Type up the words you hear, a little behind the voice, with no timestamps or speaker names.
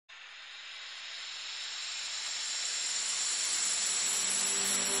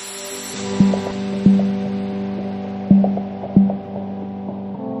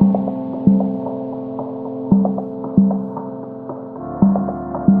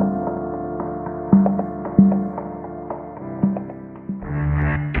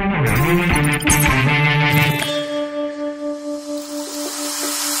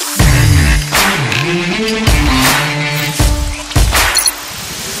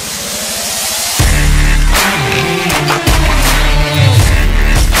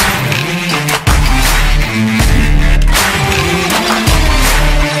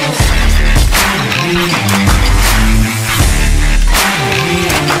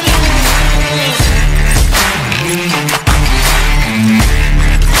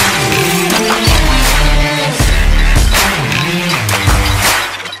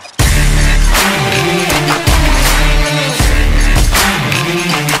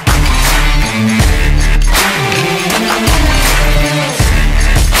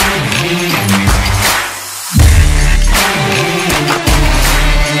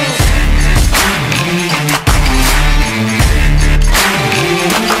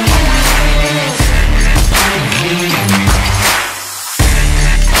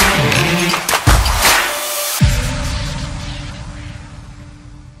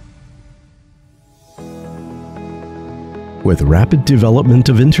With rapid development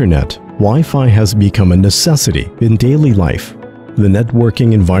of Internet, Wi-Fi has become a necessity in daily life. The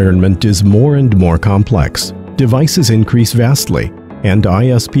networking environment is more and more complex. Devices increase vastly, and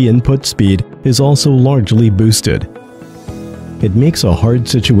ISP input speed is also largely boosted. It makes a hard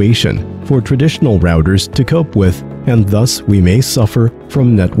situation for traditional routers to cope with, and thus we may suffer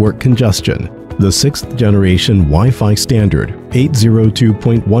from network congestion. The 6th generation Wi-Fi standard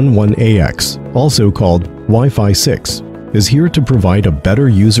 802.11ax, also called Wi-Fi 6, is here to provide a better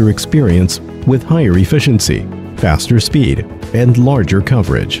user experience with higher efficiency, faster speed, and larger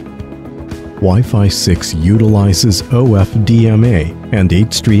coverage. Wi-Fi 6 utilizes OFDMA and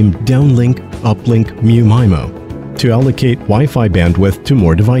 8-stream downlink, uplink MU-MIMO to allocate Wi-Fi bandwidth to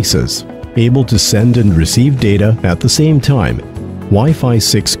more devices. Able to send and receive data at the same time, Wi-Fi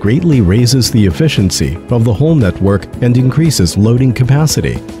 6 greatly raises the efficiency of the whole network and increases loading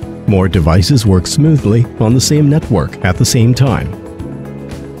capacity. More devices work smoothly on the same network at the same time.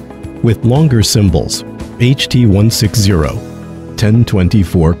 With longer symbols, HT160,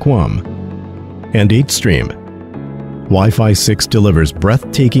 1024 QAM, and 8-stream, Wi-Fi 6 delivers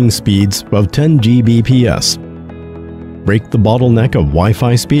breathtaking speeds of 10 Gbps. Break the bottleneck of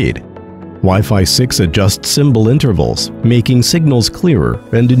Wi-Fi speed. Wi-Fi 6 adjusts symbol intervals, making signals clearer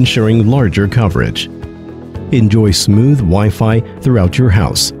and ensuring larger coverage. Enjoy smooth Wi-Fi throughout your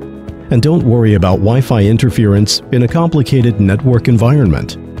house. And don't worry about Wi-Fi interference in a complicated network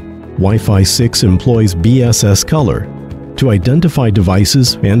environment. Wi-Fi 6 employs BSS color to identify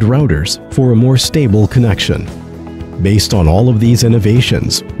devices and routers for a more stable connection. Based on all of these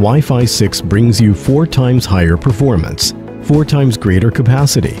innovations, Wi-Fi 6 brings you 4 times higher performance, 4 times greater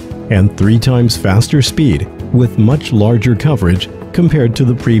capacity, and 3 times faster speed with much larger coverage compared to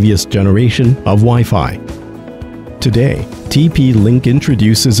the previous generation of Wi-Fi. Today, TP-Link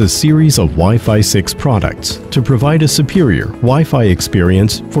introduces a series of Wi-Fi 6 products to provide a superior Wi-Fi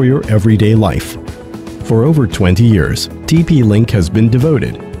experience for your everyday life. For over 20 years, TP-Link has been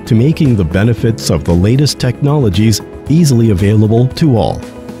devoted to making the benefits of the latest technologies easily available to all.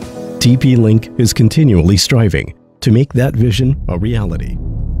 TP-Link is continually striving to make that vision a reality.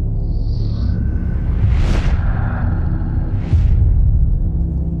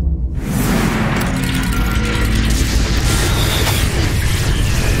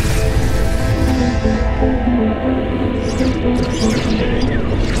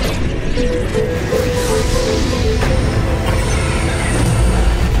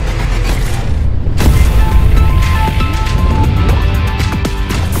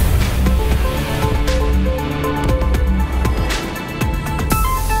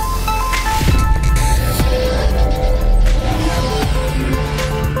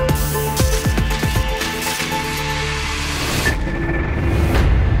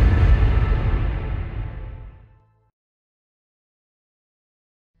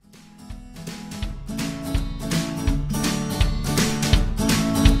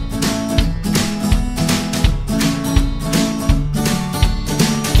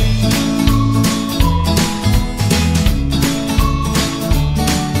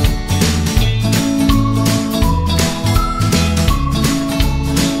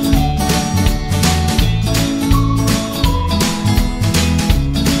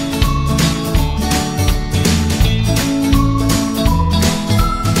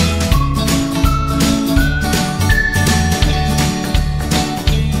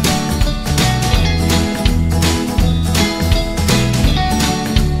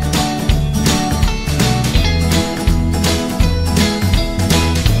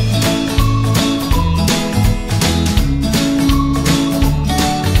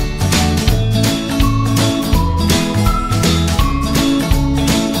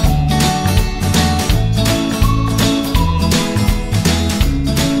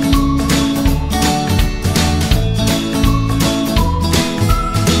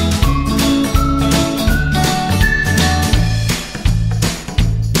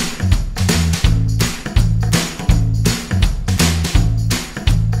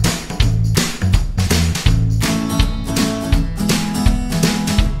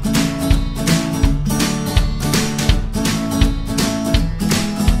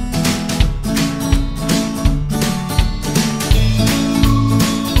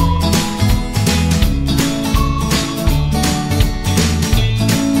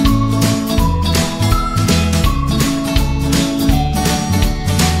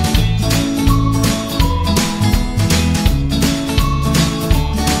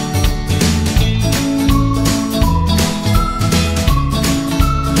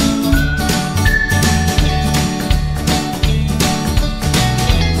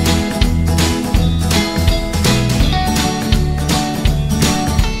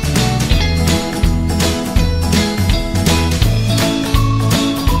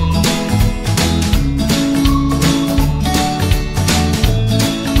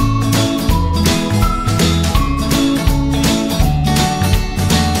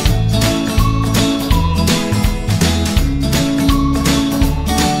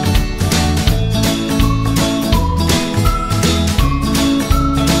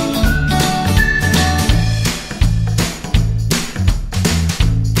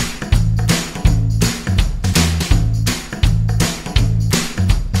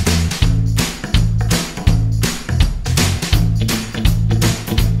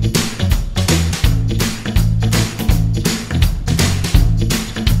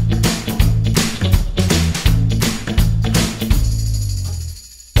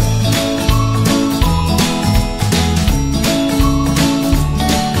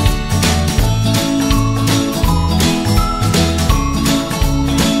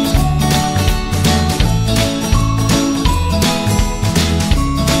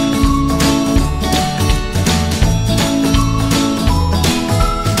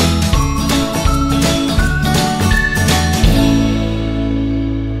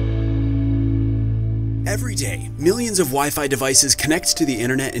 Every day, millions of Wi-Fi devices connect to the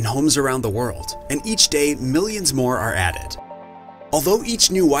internet in homes around the world, and each day, millions more are added. Although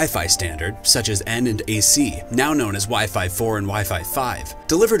each new Wi-Fi standard, such as N and AC, now known as Wi-Fi 4 and Wi-Fi 5,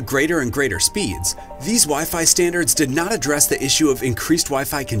 delivered greater and greater speeds, these Wi-Fi standards did not address the issue of increased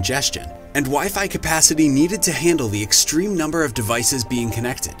Wi-Fi congestion and Wi-Fi capacity needed to handle the extreme number of devices being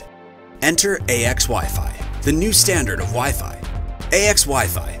connected. Enter AX Wi-Fi, the new standard of Wi-Fi. AX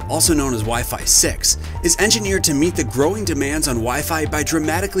Wi-Fi, also known as Wi-Fi 6, is engineered to meet the growing demands on Wi-Fi by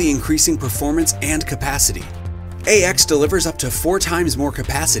dramatically increasing performance and capacity. AX delivers up to 4 times more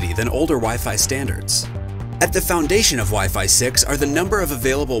capacity than older Wi-Fi standards. At the foundation of Wi-Fi 6 are the number of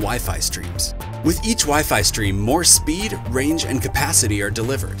available Wi-Fi streams. With each Wi-Fi stream, more speed, range, and capacity are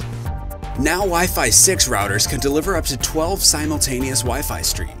delivered. Now Wi-Fi 6 routers can deliver up to 12 simultaneous Wi-Fi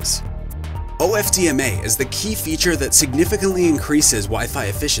streams. OFDMA is the key feature that significantly increases Wi-Fi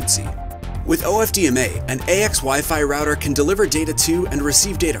efficiency. With OFDMA, an AX Wi-Fi router can deliver data to and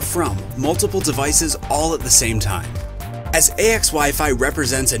receive data from multiple devices all at the same time. As AX Wi-Fi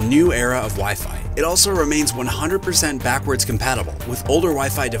represents a new era of Wi-Fi, it also remains 100% backwards compatible with older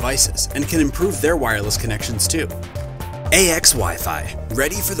Wi-Fi devices and can improve their wireless connections too. AX Wi-Fi,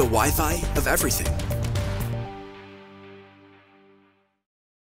 ready for the Wi-Fi of everything.